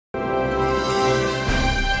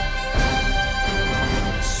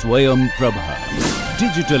Swayam Prabha.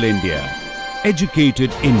 Digital India.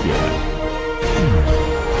 Educated India.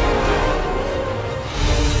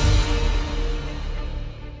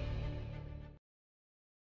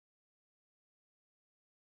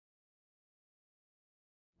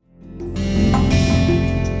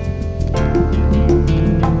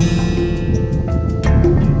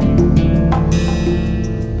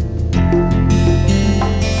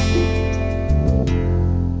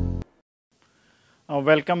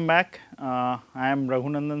 Welcome back. I am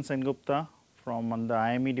Raghunandan Sengupta from the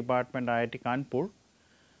IME department, IIT Kanpur.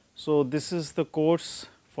 So, this is the course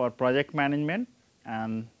for project management,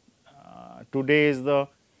 and today is the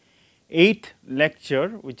 8th lecture,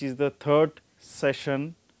 which is the 3rd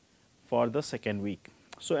session for the 2nd week.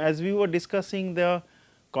 So, as we were discussing the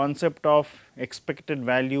concept of expected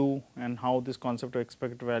value and how this concept of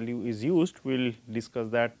expected value is used, we will discuss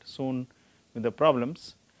that soon with the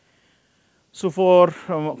problems. So, for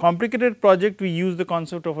complicated project we use the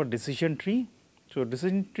concept of a decision tree. So,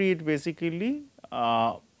 decision tree is basically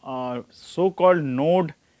a so called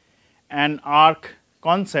node and arc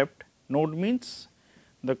concept. Node means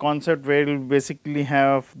the concept where you will basically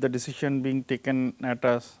have the decision being taken at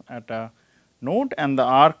a node, and the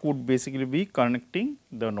arc would basically be connecting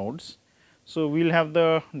the nodes. So, we will have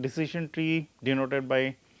the decision tree denoted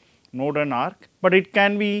by node and arc, but it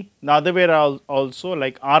can be the other way also,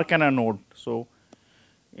 like arc and a node. So,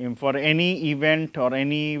 for any event or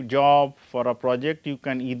any job for a project, you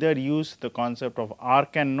can either use the concept of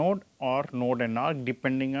arc and node or node and arc,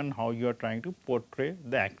 depending on how you are trying to portray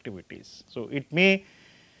the activities. So, it may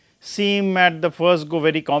seem at the first go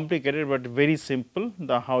very complicated, but very simple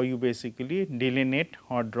the how you basically delineate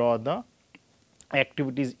or draw the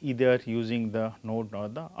activities either using the node or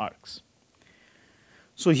the arcs.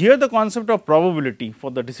 So, here the concept of probability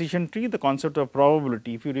for the decision tree, the concept of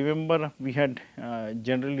probability, if you remember, we had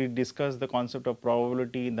generally discussed the concept of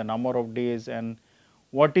probability in the number of days and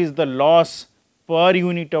what is the loss per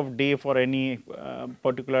unit of day for any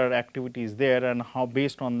particular activity is there, and how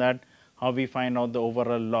based on that how we find out the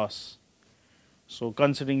overall loss. So,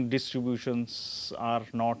 considering distributions are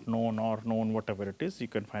not known or known, whatever it is, you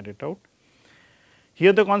can find it out.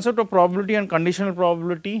 Here the concept of probability and conditional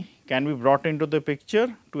probability can be brought into the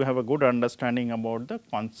picture to have a good understanding about the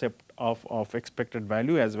concept of expected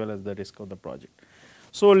value as well as the risk of the project.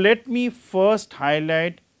 So, let me first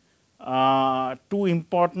highlight two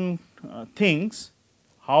important things.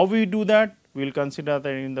 How we do that? We will consider that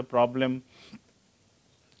in the problem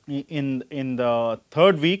in the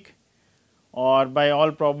 3rd week, or by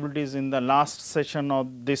all probabilities in the last session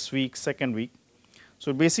of this week, 2nd week.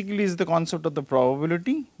 So, basically is the concept of the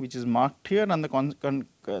probability, which is marked here, and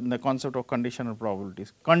the concept of conditional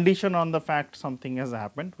probabilities. Condition on the fact something has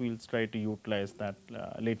happened, we will try to utilize that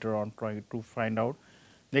later on, try to find out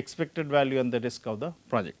the expected value and the risk of the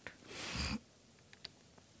project.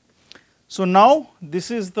 So, now this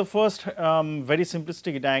is the first very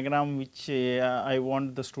simplistic diagram which I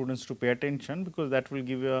want the students to pay attention, because that will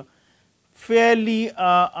give you a fairly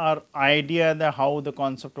our idea that how the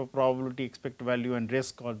concept of probability, expected value and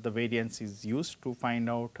risk or the variance is used to find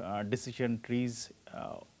out decision trees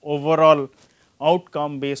overall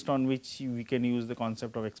outcome based on which we can use the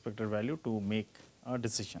concept of expected value to make a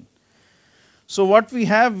decision. So, what we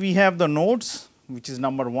have the nodes, which is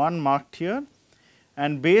number 1 marked here,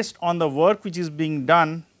 and based on the work which is being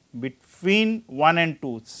done between 1 and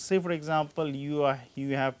 2. Say for example, you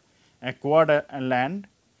have acquired a land,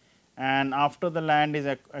 and after the land is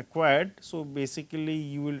acquired. So, basically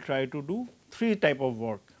you will try to do 3 type of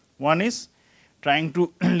work. One is trying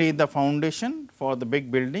to lay the foundation for the big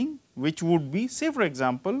building, which would be, say for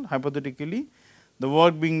example, hypothetically the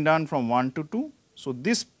work being done from 1 to 2. So,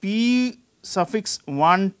 this P suffix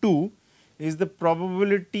 1 2 is the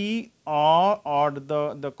probability or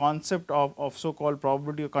the concept of so called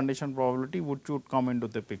probability or condition probability which would come into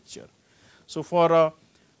the picture. So, for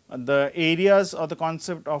the areas or the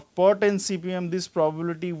concept of per 10 CPM, this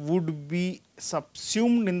probability would be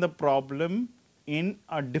subsumed in the problem in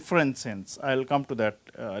a different sense. I will come to that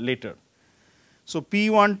later. So,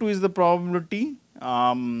 P12 is the probability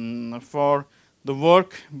for the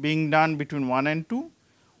work being done between 1 and 2.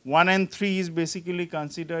 1 and 3 is basically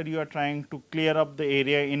considered you are trying to clear up the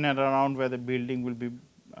area in and around where the building will be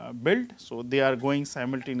built. So, they are going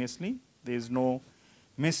simultaneously, there is no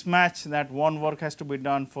mismatch that one work has to be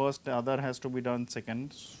done first, the other has to be done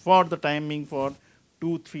second for the timing for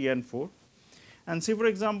 2, 3 and 4. And say for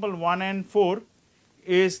example, 1 and 4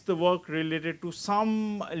 is the work related to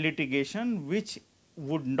some litigation which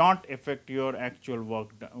would not affect your actual work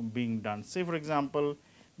being done. Say for example,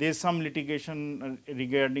 there is some litigation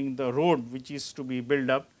regarding the road which is to be built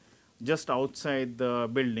up just outside the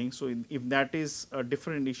building. So, if that is a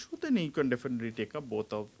different issue, then you can definitely take up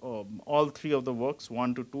both of all three of the works,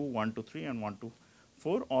 1 to 2, 1 to 3 and 1 to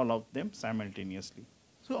 4, all of them simultaneously.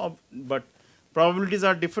 So, but probabilities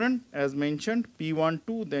are different as mentioned,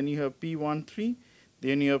 P12, then you have P13,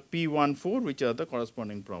 then you have P14, which are the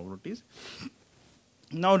corresponding probabilities.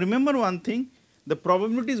 Now, remember one thing, the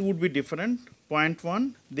probabilities would be different. Point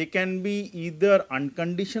 1, they can be either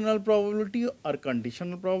unconditional probability or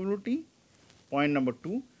conditional probability. Point number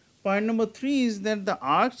 2. Point number 3 is that the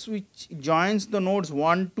arcs which joins the nodes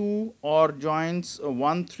 1, 2 or joins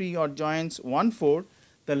 1, 3 or joins 1, 4,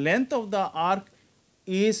 the length of the arc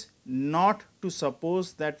is not to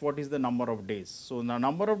suppose that what is the number of days. So, the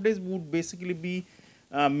number of days would basically be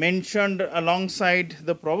mentioned alongside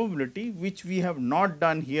the probability, which we have not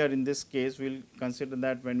done here in this case. We will consider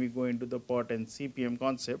that when we go into the PERT and CPM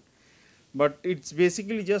concept, but it is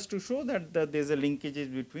basically just to show that there is a linkage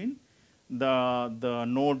between the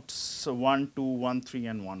nodes 1, 2, 1, 3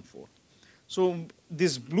 and 1, 4. So,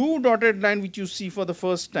 this blue dotted line which you see for the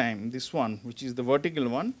first time, this one which is the vertical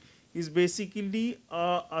one, is basically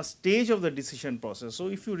a stage of the decision process. So,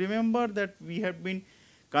 if you remember that we have been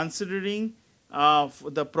considering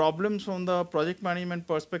the problems from the project management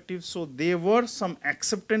perspective. So, there were some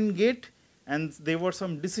acceptance gate and there were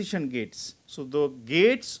some decision gates. So, the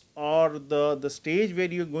gates or the stage where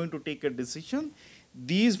you are going to take a decision,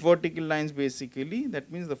 these vertical lines basically, that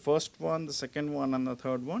means the first one, the second one and the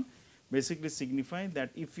third one basically signify that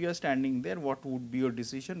if you are standing there, what would be your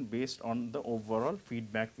decision based on the overall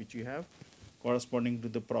feedback which you have corresponding to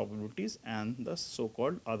the probabilities and the so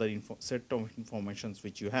called other set of informations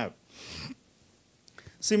which you have.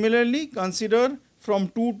 Similarly, consider from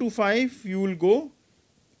 2 to 5 you will go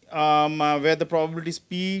where the probability is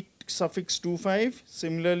P suffix 25.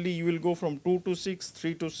 Similarly, you will go from 2 to 6,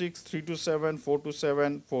 3 to 6, 3 to 7, 4 to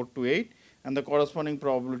 7, 4 to 8 and the corresponding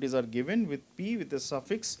probabilities are given with P with the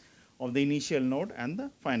suffix of the initial node and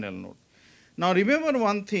the final node. Now, remember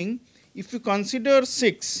one thing, if you consider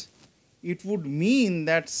 6, it would mean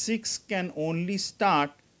that 6 can only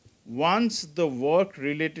start once the work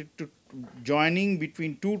related to joining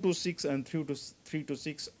between 2 to 6 and 3 to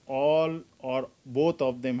 6 all or both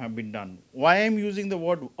of them have been done. Why I am using the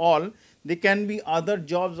word all? There can be other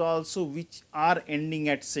jobs also which are ending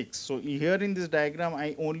at 6. So, here in this diagram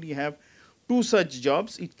I only have 2 such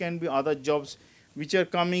jobs. It can be other jobs which are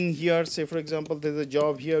coming here. Say for example, there is a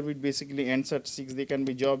job here which basically ends at 6. There can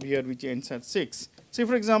be job here which ends at 6. Say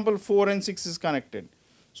for example, 4 and 6 is connected.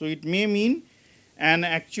 So, it may mean and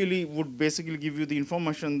actually would basically give you the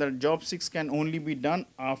information that job 6 can only be done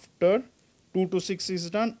after 2 to 6 is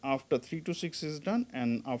done, after 3 to 6 is done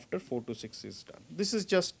and after 4 to 6 is done. This is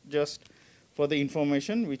just for the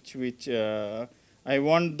information which I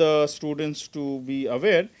want the students to be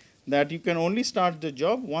aware that you can only start the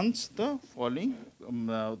job once the following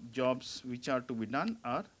jobs which are to be done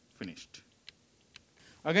are finished.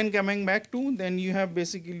 Again coming back to, then you have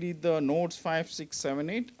basically the nodes 5, 6, 7,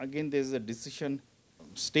 8. Again there is a decision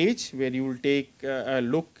stage where you will take a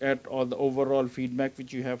look at all the overall feedback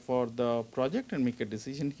which you have for the project and make a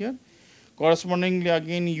decision here. Correspondingly,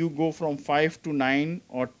 again you go from 5 to 9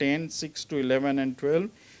 or 10, 6 to 11 and 12,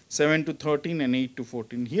 7 to 13 and 8 to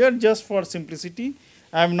 14. Here just for simplicity,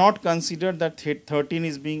 I have not considered that 13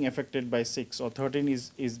 is being affected by 6 or 13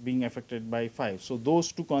 is being affected by 5. So,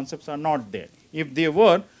 those two concepts are not there. If they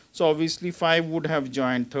were, so obviously 5 would have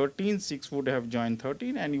joined 13, 6 would have joined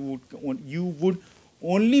 13 and you would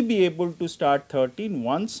only be able to start 13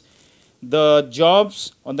 once the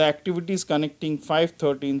jobs or the activities connecting 5,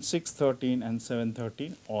 13, 6, 13 and 7,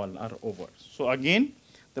 13 all are over. So, again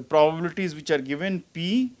the probabilities which are given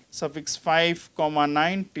P suffix 5 comma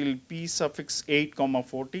 9 till P suffix 8 comma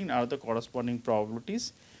 14 are the corresponding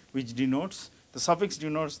probabilities which denotes, the suffix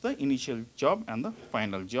denotes the initial job and the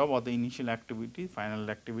final job or the initial activity, final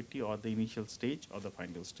activity or the initial stage or the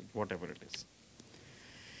final stage, whatever it is.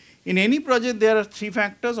 In any project there are 3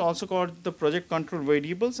 factors also called the project control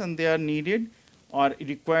variables and they are needed or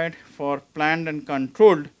required for planned and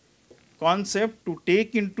controlled concept to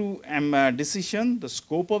take into decision the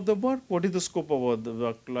scope of the work. What is the scope of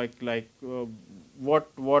the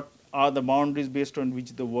work, what are the boundaries based on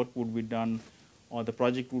which the work would be done or the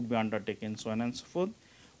project would be undertaken, so on and so forth.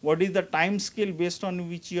 What is the time scale based on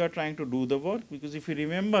which you are trying to do the work, because if you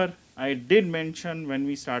remember I did mention when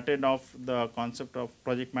we started off the concept of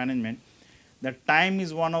project management that time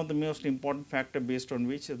is one of the most important factor based on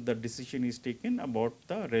which the decision is taken about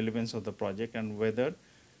the relevance of the project and whether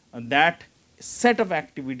that set of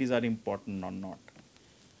activities are important or not.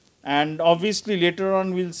 And obviously later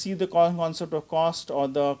on we will see the concept of cost, or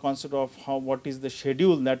the concept of what is the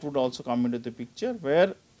schedule, that would also come into the picture,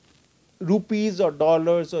 where rupees or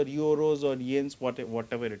dollars or euros or yens,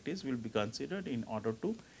 whatever it is, will be considered in order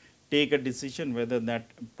to take a decision whether that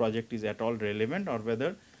project is at all relevant, or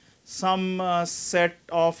whether some set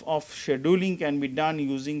of scheduling can be done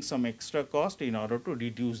using some extra cost in order to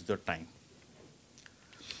reduce the time.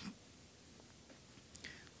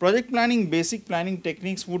 Project planning, basic planning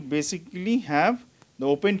techniques would basically have the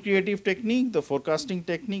open creative technique, the forecasting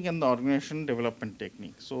technique, and the organization development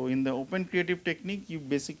technique. So in the open creative technique, you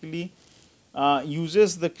basically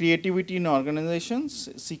uses the creativity in organizations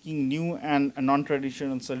seeking new and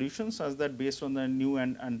non-traditional solutions, such that based on the new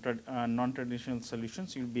and non-traditional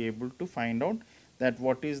solutions, you will be able to find out that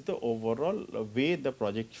what is the overall way the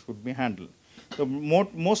project should be handled. The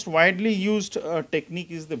most widely used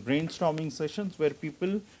technique is the brainstorming sessions, where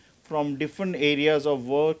people from different areas of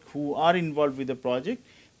work who are involved with the project,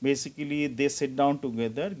 basically they sit down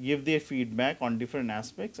together, give their feedback on different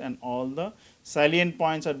aspects, and all the salient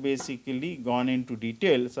points are basically gone into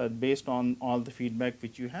detail. So based on all the feedback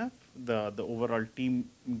which you have, the overall team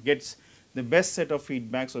gets the best set of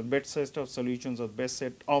feedbacks, or best set of solutions, or best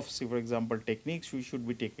set of, say for example, techniques which should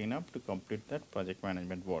be taken up to complete that project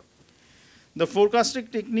management work. The forecasting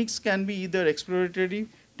techniques can be either exploratory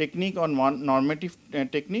technique or normative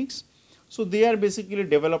techniques. So they are basically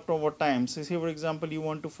developed over time. So say for example, you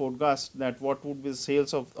want to forecast that what would be the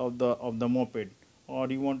sales of the moped, or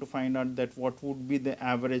you want to find out that what would be the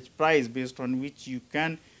average price based on which you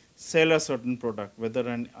can sell a certain product, whether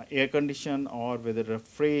an air condition or whether a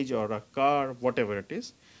fridge or a car, whatever it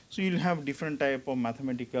is. So you will have different type of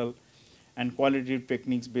mathematical and qualitative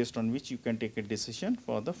techniques based on which you can take a decision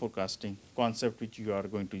for the forecasting concept which you are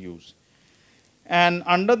going to use. And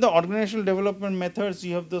under the organizational development methods,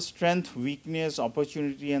 you have the strength, weakness,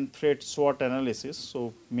 opportunity, and threat SWOT analysis.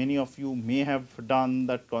 So many of you may have done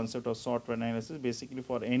that concept of SWOT analysis. Basically,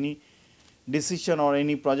 for any decision or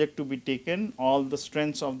any project to be taken, all the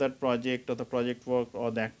strengths of that project or the project work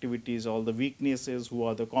or the activities, all the weaknesses, who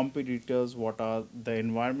are the competitors, what are the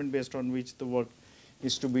environment based on which the work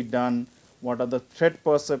is to be done, what are the threat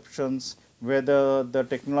perceptions, whether the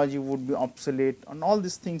technology would be obsolete, and all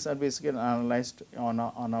these things are basically analyzed on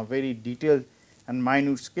a very detailed and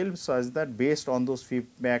minute scale, such that based on those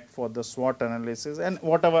feedback for the SWOT analysis and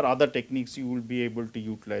whatever other techniques you will be able to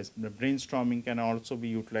utilize. The brainstorming can also be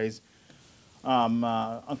utilized,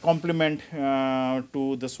 a complement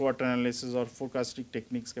to the SWOT analysis, or forecasting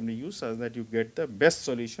techniques can be used, such that you get the best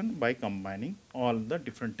solution by combining all the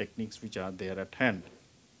different techniques which are there at hand.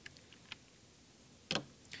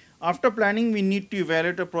 After planning, we need to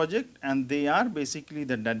evaluate a project, and they are basically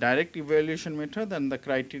the direct evaluation method and the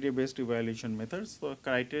criteria based evaluation methods. So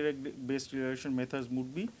criteria based evaluation methods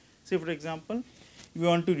would be, say for example, you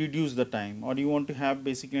want to reduce the time, or you want to have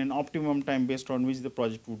basically an optimum time based on which the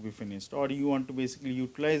project would be finished, or you want to basically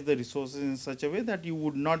utilize the resources in such a way that you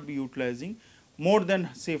would not be utilizing more than,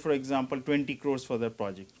 say for example, 20 crores for the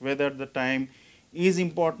project. Whether the time is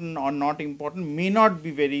important or not important may not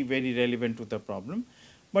be very relevant to the problem.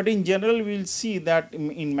 But in general, we will see that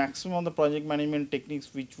in maximum of the project management techniques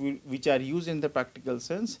which are used in the practical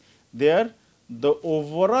sense, there the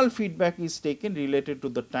overall feedback is taken related to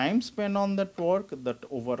the time spent on that work, that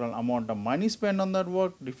overall amount of money spent on that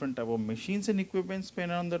work, different type of machines and equipment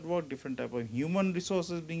spent on that work, different type of human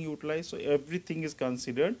resources being utilized. So everything is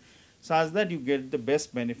considered such that you get the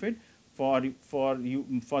best benefit for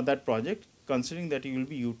that project, considering that you will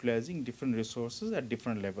be utilizing different resources at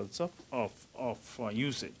different levels of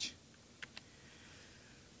usage.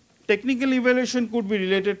 Technical evaluation could be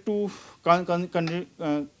related to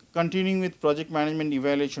continuing with project management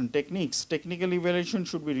evaluation techniques. Technical evaluation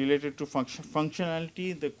should be related to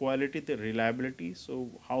functionality, the quality, the reliability. So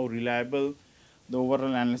how reliable the overall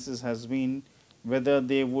analysis has been, whether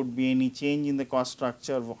there would be any change in the cost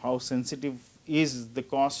structure, how sensitive is the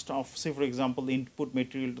cost of, say for example, the input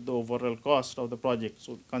material to the overall cost of the project.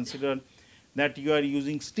 So consider that you are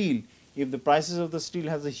using steel. If the prices of the steel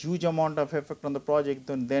has a huge amount of effect on the project,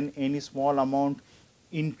 then any small amount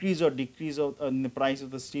increase or decrease in the price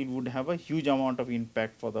of the steel would have a huge amount of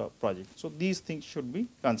impact for the project. So these things should be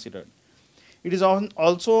considered. It is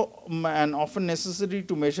also and often necessary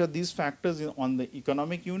to measure these factors on the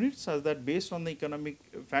economic units, such that based on the economic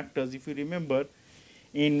factors, if you remember,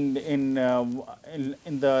 in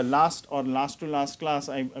the last to last class,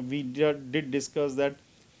 we did discuss that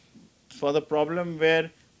for the problem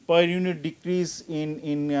where per unit decrease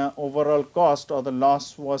in overall cost or the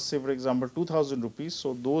loss was, say for example, 2000 rupees.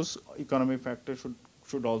 So those economic factors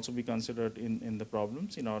should also be considered in the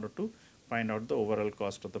problems in order to find out the overall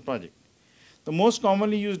cost of the project. The most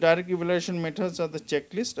commonly used direct evaluation methods are the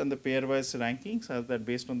checklist and the pairwise rankings, as that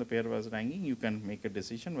based on the pairwise ranking you can make a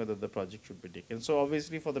decision whether the project should be taken. So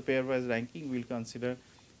obviously for the pairwise ranking we will consider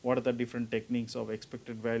what are the different techniques of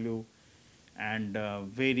expected value and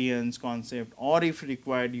variance concept, or if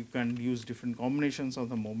required you can use different combinations of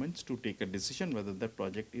the moments to take a decision whether the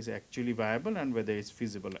project is actually viable and whether it's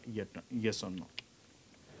feasible yet, yes or no.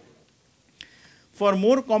 For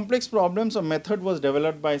more complex problems, a method was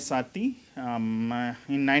developed by Sati in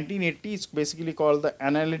 1980. It's basically called the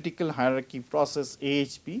analytical hierarchy process,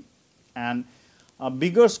 AHP, and a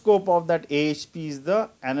bigger scope of that AHP is the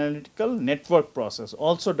analytical network process,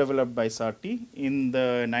 also developed by Sati in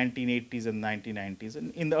the 1980s and 1990s,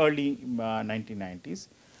 and in the early 1990s.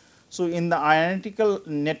 So in the analytical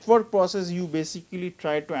network process, you basically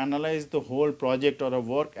try to analyze the whole project or a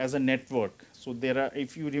work as a network. So there are,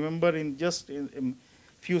 if you remember, in just in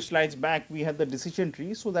few slides back, we had the decision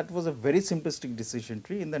tree. So that was a very simplistic decision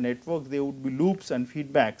tree. In the network, there would be loops and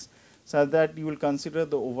feedbacks, so that you will consider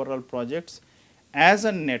the overall projects as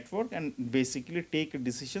a network and basically take a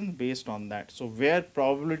decision based on that. So where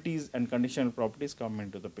probabilities and conditional properties come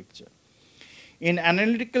into the picture. In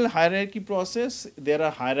analytical hierarchy process, there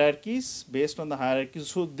are hierarchies. Based on the hierarchies,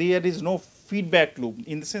 so there is no feedback loop.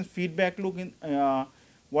 In the sense, feedback loop, in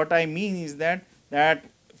what I mean is that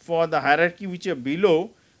for the hierarchy which are below,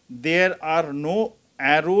 there are no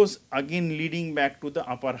arrows again leading back to the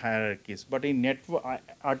upper hierarchies. But in network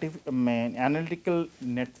analytical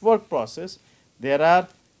network process, there are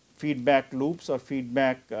feedback loops or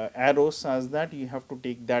feedback arrows, as that you have to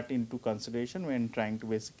take that into consideration when trying to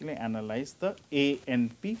basically analyze the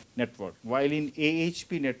ANP network. While in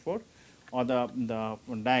AHP network or the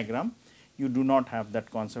diagram, you do not have that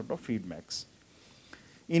concept of feedbacks.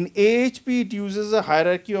 In AHP, it uses a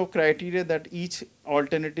hierarchy of criteria that each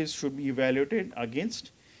alternative should be evaluated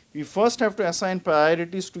against. We first have to assign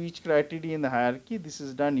priorities to each criteria in the hierarchy. This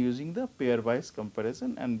is done using the pairwise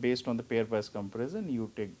comparison, and based on the pairwise comparison, you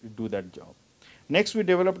do that job. Next, we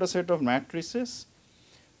developed a set of matrices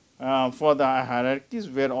for the hierarchies,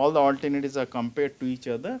 where all the alternatives are compared to each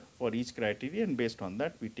other for each criteria, and based on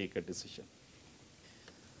that, we take a decision.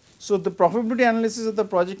 So the probability analysis of the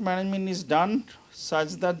project management is done such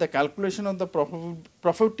that the calculation of the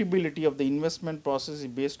profitability of the investment process is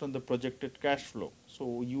based on the projected cash flow.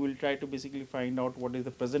 So you will try to basically find out what is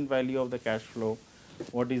the present value of the cash flow,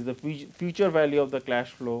 what is the future value of the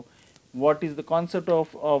cash flow, what is the concept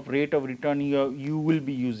of rate of return you will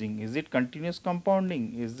be using. Is it continuous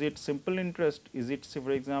compounding? Is it simple interest? Is it, say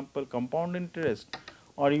for example, compound interest?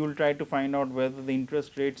 Or you will try to find out whether the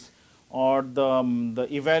interest rates or the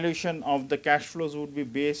evaluation of the cash flows would be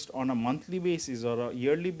based on a monthly basis or a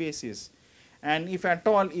yearly basis. And if at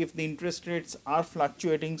all, if the interest rates are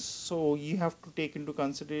fluctuating, so you have to take into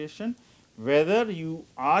consideration whether you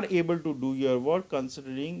are able to do your work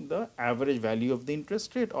considering the average value of the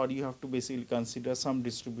interest rate, or you have to basically consider some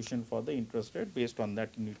distribution for the interest rate. Based on that,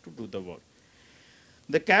 you need to do the work.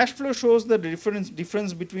 The cash flow shows the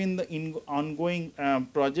difference between the ongoing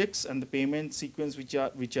projects and the payment sequence which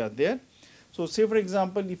are there. So say for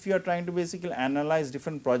example, if you are trying to basically analyze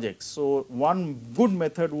different projects, so one good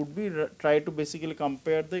method would be try to basically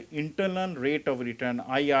compare the internal rate of return,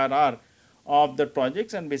 IRR, of the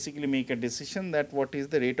projects, and basically make a decision that what is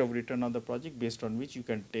the rate of return of the project, based on which you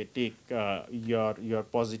can take your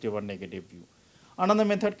positive or negative view. Another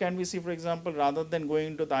method can be, see for example, rather than going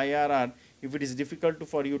into the IRR, if it is difficult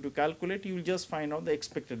for you to calculate, you will just find out the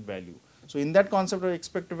expected value. So in that concept of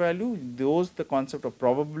expected value, the concept of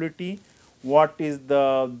probability, what is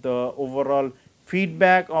the overall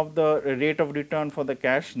feedback of the rate of return for the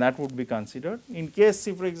cash, that would be considered. In case,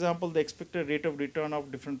 see for example, the expected rate of return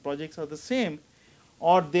of different projects are the same,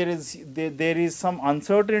 or there is some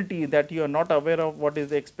uncertainty that you are not aware of what is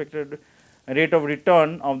the expected rate of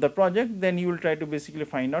return of the project, then you will try to basically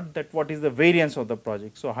find out that what is the variance of the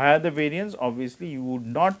project. So higher the variance, obviously you would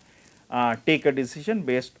not take a decision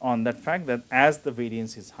based on that fact, that as the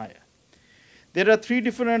variance is higher. There are three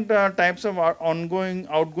different types of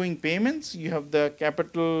outgoing payments. You have the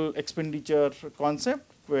capital expenditure concept,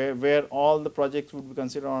 where all the projects would be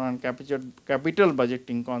considered on capital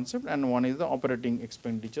budgeting concept, and one is the operating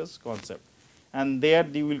expenditures concept. And there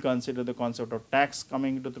you will consider the concept of tax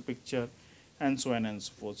coming into the picture, and so on and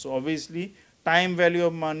so forth. So obviously time value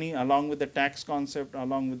of money along with the tax concept,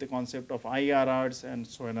 along with the concept of IRRs, and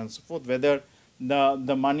so on and so forth, whether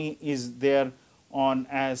the money is there on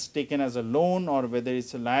as taken as a loan, or whether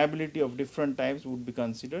it's a liability of different types, would be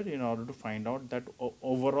considered in order to find out that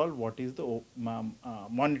overall what is the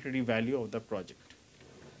monetary value of the project.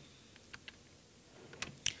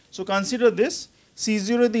 So, consider this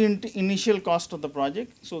C0 is the initial cost of the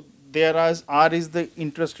project. So, there is R is the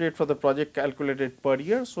interest rate for the project calculated per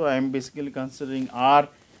year. So, I am basically considering R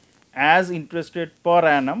as interest rate per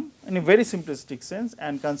annum in a very simplistic sense,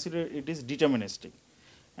 and consider it is deterministic,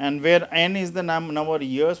 and where n is the number of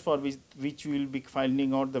years for which we will be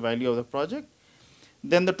finding out the value of the project.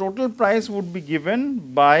 Then the total price would be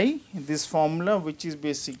given by this formula, which is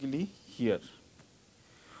basically here.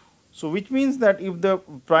 So, which means that if the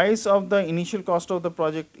price of the initial cost of the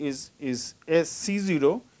project is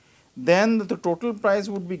C0, then the total price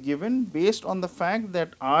would be given based on the fact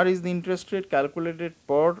that R is the interest rate calculated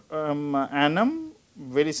per annum,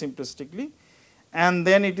 very simplistically, and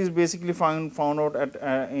then it is basically found out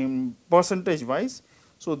at in percentage wise.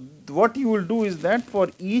 So, what you will do is that for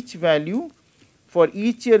each value, for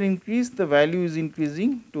each year increase, the value is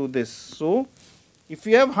increasing to this. So, if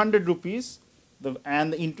you have 100 rupees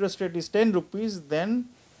and the interest rate is 10 rupees, then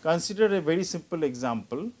consider a very simple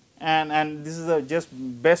example, and this is a just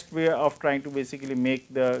best way of trying to basically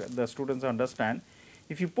make the students understand.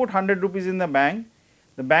 If you put 100 rupees in the bank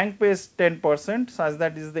pays 10%, such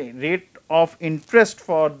that is the rate of interest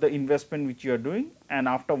for the investment which you are doing, and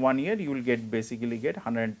after 1 year you will basically get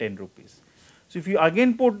 110 rupees. So, if you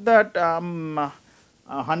again put that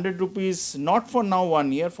 100 rupees not for now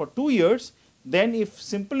 1 year, for 2 years, then if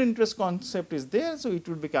simple interest concept is there, so it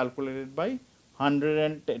will be calculated by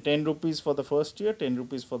 110 rupees for the first year, 10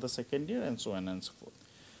 rupees for the second year, and so on and so forth.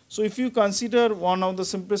 So, if you consider one of the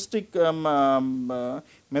simplistic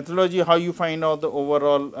methodology how you find out the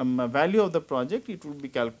overall value of the project, it will be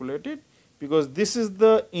calculated, because this is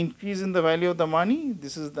the increase in the value of the money,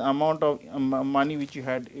 this is the amount of money which you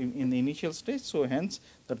had in the initial stage. So, hence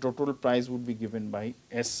the total price would be given by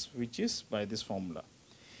S, which is by this formula.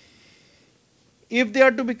 If they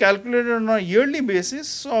are to be calculated on a yearly basis,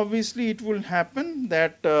 so obviously it will happen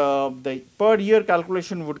that the per year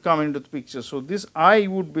calculation would come into the picture. So, this I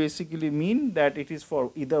would basically mean that it is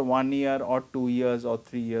for either 1 year or 2 years or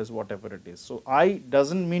 3 years, whatever it is. So, I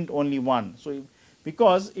does not mean only one. So,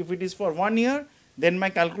 because if it is for 1 year, then my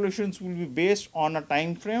calculations will be based on a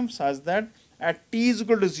time frame such that at t is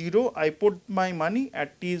equal to 0, I put my money,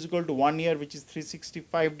 at t is equal to 1 year, which is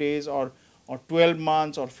 365 days or 12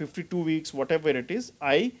 months or 52 weeks, whatever it is,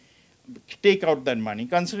 I take out that money,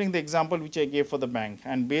 considering the example which I gave for the bank,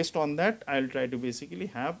 and based on that I will try to basically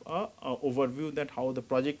have a overview that how the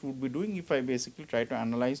project would be doing if I basically try to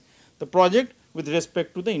analyze the project with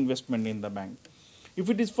respect to the investment in the bank. If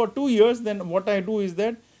it is for 2 years, then what I do is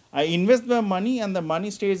that I invest the money and the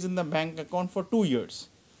money stays in the bank account for 2 years.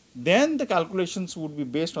 Then the calculations would be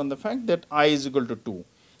based on the fact that I is equal to 2.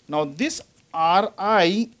 Now, this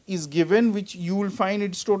RI is given, which you will find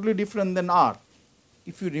it is totally different than R.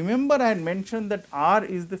 If you remember, I had mentioned that R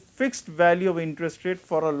is the fixed value of interest rate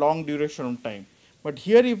for a long duration of time. But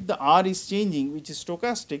here if the R is changing, which is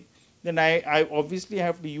stochastic, then I obviously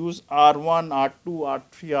have to use R1, R2,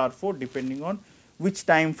 R3, R4 depending on which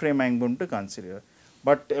time frame I am going to consider.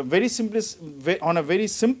 But very simply, on a very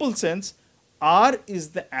simple sense, R is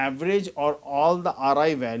the average or all the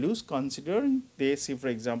RI values considering, they say for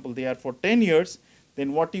example, they are for 10 years,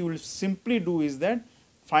 then what you will simply do is that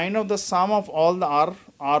find out the sum of all the R1,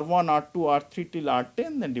 R2, R3 till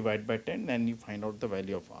R10, then divide by 10, then you find out the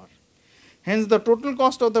value of R. Hence, the total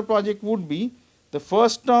cost of the project would be, the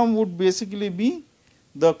first term would basically be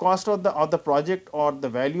the cost of the project or the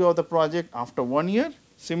value of the project after 1 year.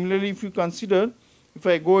 Similarly, if you consider, if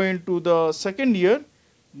I go into the second year,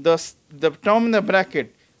 the term in the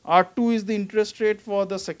bracket R2 is the interest rate for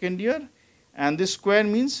the second year, and this square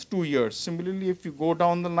means 2 years. Similarly, if you go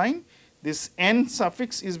down the line, this n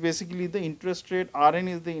suffix is basically the interest rate, Rn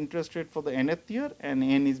is the interest rate for the nth year, and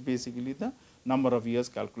n is basically the number of years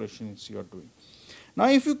calculations you are doing. Now,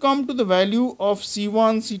 if you come to the value of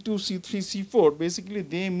C1, C2, C3, C4, basically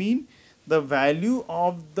they mean the value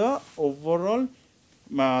of the overall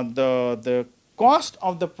the cost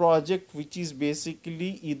of the project, which is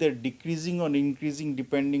basically either decreasing or increasing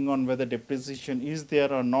depending on whether depreciation is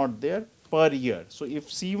there or not there per year. So, if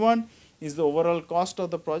C1 is the overall cost of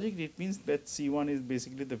the project, it means that C1 is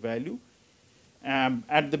basically the value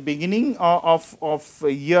at the beginning of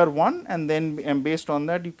year 1, and then based on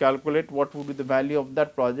that you calculate what would be the value of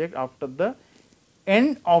that project after the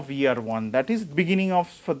end of year 1, that is beginning of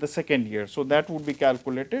for the second year. So, that would be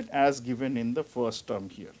calculated as given in the first term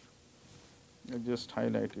here. I will just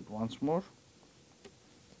highlight it once more.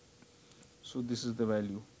 So, this is the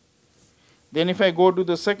value. Then if I go to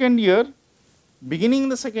the second year, beginning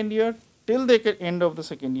the second year till the end of the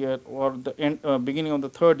second year or the end, beginning of the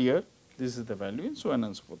third year, this is the value, and so on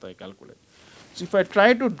and so forth I calculate. So, if I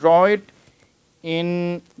try to draw it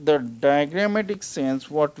in the diagrammatic sense,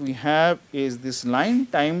 what we have is this line,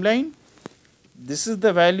 timeline. This is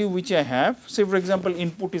the value which I have. Say for example,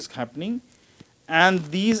 input is happening and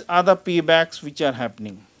these are the paybacks which are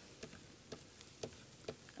happening.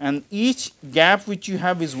 And each gap which you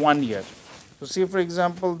have is 1 year. So, say for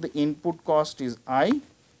example, the input cost is I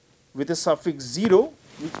with a suffix 0,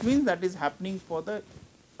 which means that is happening for the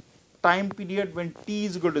time period when t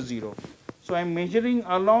is equal to 0. So, I am measuring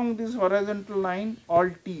along this horizontal line all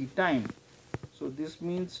t, time. So, this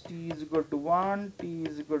means t is equal to 1, t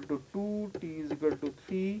is equal to 2, t is equal to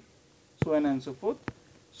 3, so on and so forth.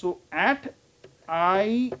 So, at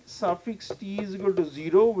I suffix t is equal to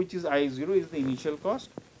 0, which is I0 is the initial cost,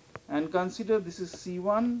 and consider this is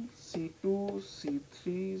C1, C2,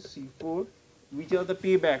 C3, C4, which are the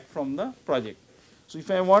payback from the project. So, if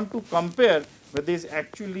I want to compare whether it is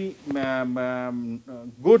actually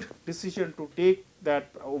good decision to take that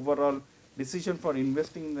overall decision for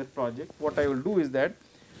investing in that project, what I will do is that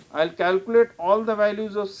I will calculate all the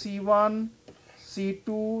values of C1,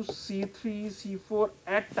 C2, C3, C4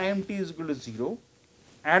 at time t is equal to 0,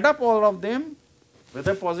 add up all of them,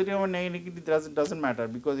 whether positive or negative doesn't matter,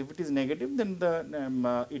 because if it is negative then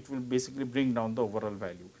it will basically bring down the overall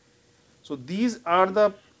value. So, these are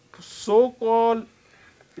the so called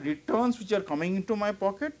returns which are coming into my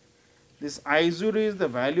pocket. This I0 is the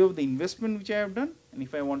value of the investment which I have done, and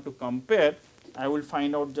if I want to compare, I will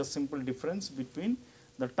find out just simple difference between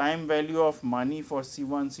the time value of money for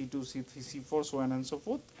C1, C2, C3, C4, so on and so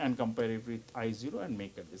forth, and compare it with I0 and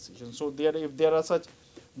make a decision. So, if there are such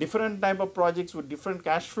different type of projects with different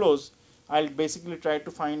cash flows, I will basically try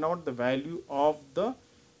to find out the value of the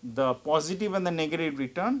positive and the negative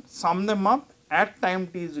return, sum them up at time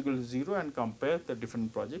t is equal to 0 and compare the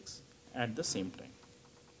different projects at the same time.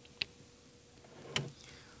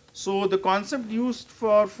 So, the concept used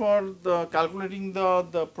for the calculating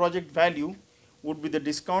the project value would be the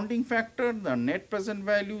discounting factor, the net present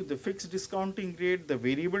value, the fixed discounting rate, the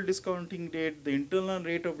variable discounting rate, the internal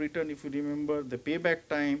rate of return if you remember, the payback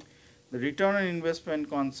time, the return on investment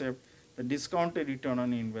concept, the discounted return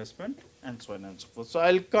on investment, and so on and so forth. So,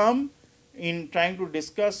 I will come in trying to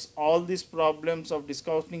discuss all these problems of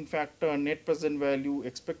discounting factor, net present value,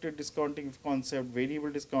 expected discounting concept, variable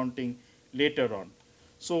discounting later on.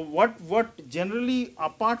 So, what generally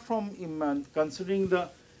apart from considering the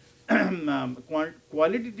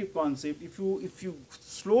qualitative concept, if you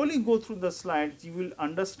slowly go through the slides, you will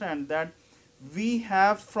understand that we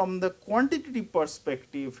have from the quantitative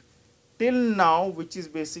perspective till now, which is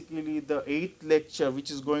basically the 8th lecture,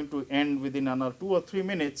 which is going to end within another 2 or 3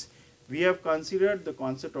 minutes, we have considered the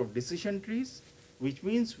concept of decision trees, which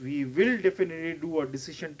means we will definitely do a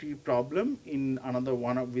decision tree problem in another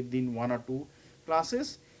within 1 or 2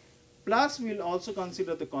 classes. Plus, we will also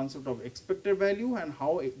consider the concept of expected value and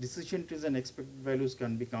how decision trees and expected values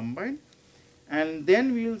can be combined. And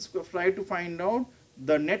then we will try to find out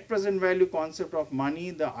the net present value concept of money,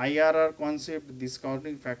 the IRR concept,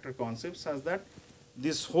 discounting factor concept, such that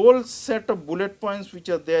this whole set of bullet points which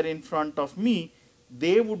are there in front of me,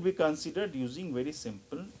 they would be considered using very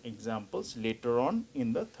simple examples later on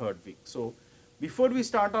in the 3rd week. So, before we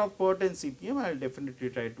start our PERT and CPM, I will definitely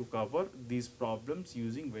try to cover these problems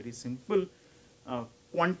using very simple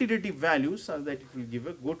quantitative values, so that it will give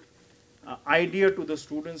a good idea to the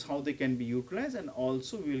students how they can be utilized, and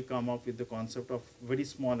also we will come up with the concept of very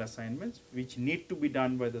small assignments which need to be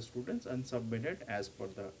done by the students and submitted as per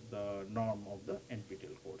the norm of the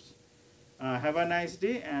NPTEL course. Have a nice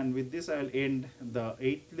day, and with this I will end the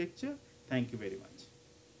 8th lecture. Thank you very much.